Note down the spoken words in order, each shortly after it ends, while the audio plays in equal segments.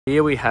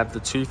Here we have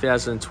the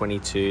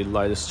 2022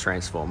 Lotus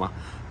Transformer.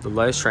 The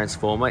Lotus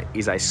Transformer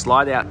is a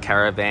slide-out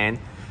caravan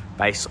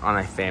based on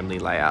a family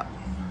layout.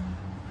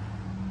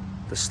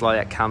 The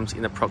slide-out comes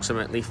in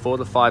approximately 4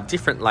 to 5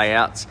 different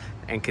layouts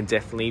and can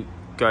definitely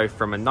go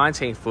from a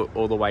 19-foot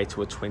all the way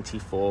to a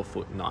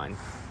 24'9".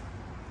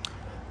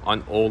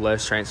 On all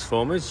Lotus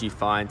Transformers, you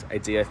find a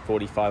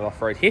DF45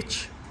 off-road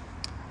hitch,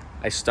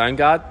 a stone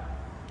guard,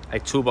 a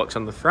toolbox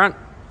on the front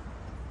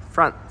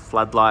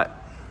floodlight,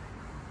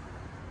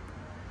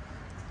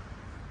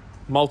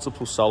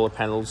 multiple solar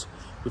panels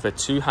with a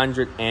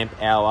 200 amp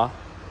hour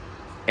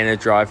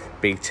Enerdrive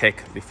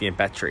B-Tech lithium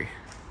battery.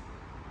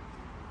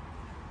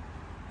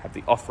 Have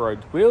the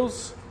off-road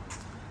wheels,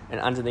 and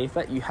underneath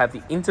that you have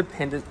the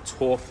independent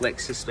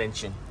Torflex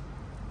suspension.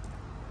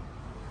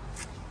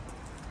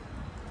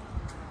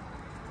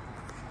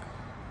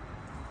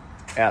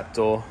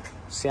 Outdoor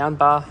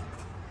soundbar,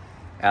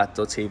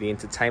 outdoor TV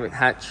entertainment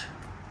hatch,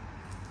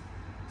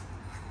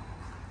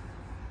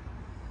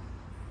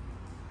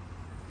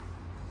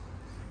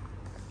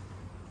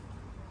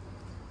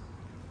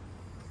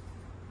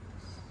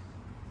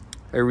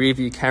 a rear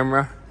view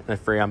camera, and a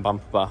free-arm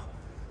bumper bar.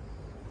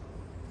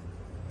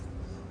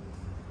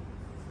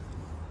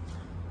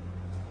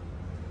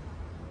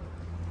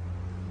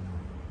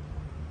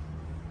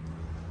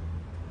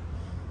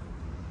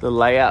 The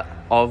layout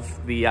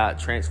of the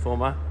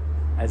Transformer,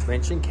 as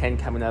mentioned, can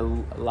come in a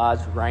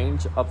large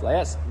range of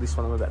layouts. This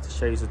one I'm about to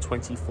show you is a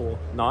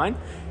 24'9".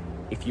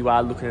 If you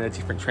are looking at a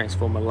different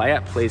Transformer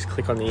layout, please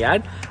click on the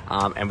ad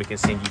and we can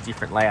send you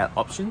different layout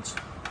options.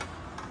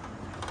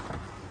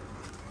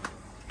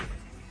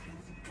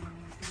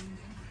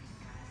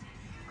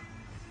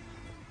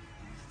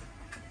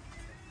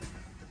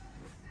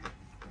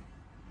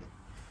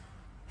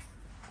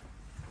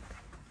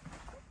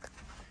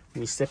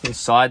 When you step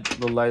inside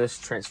the Lotus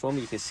Transformer,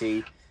 you can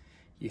see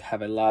you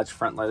have a large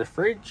front loader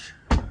fridge,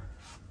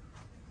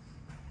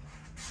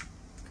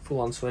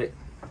 full ensuite.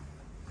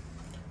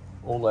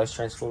 All Lotus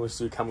Transformers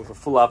do come with a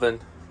full oven,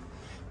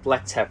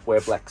 black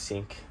tapware, black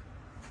sink,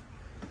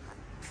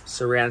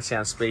 surround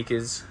sound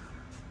speakers,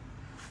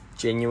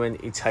 genuine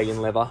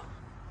Italian leather.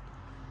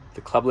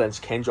 The club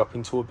lounge can drop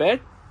into a bed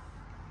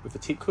with a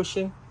tip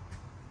cushion.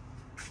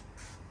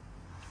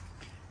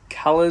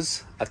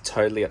 Colours are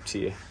totally up to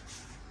you.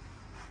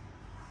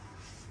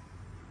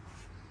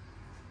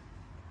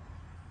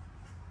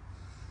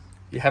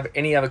 If you have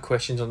any other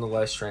questions on the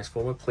Lotus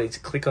Transformer, please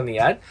click on the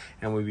ad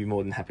and we'll be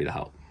more than happy to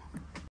help.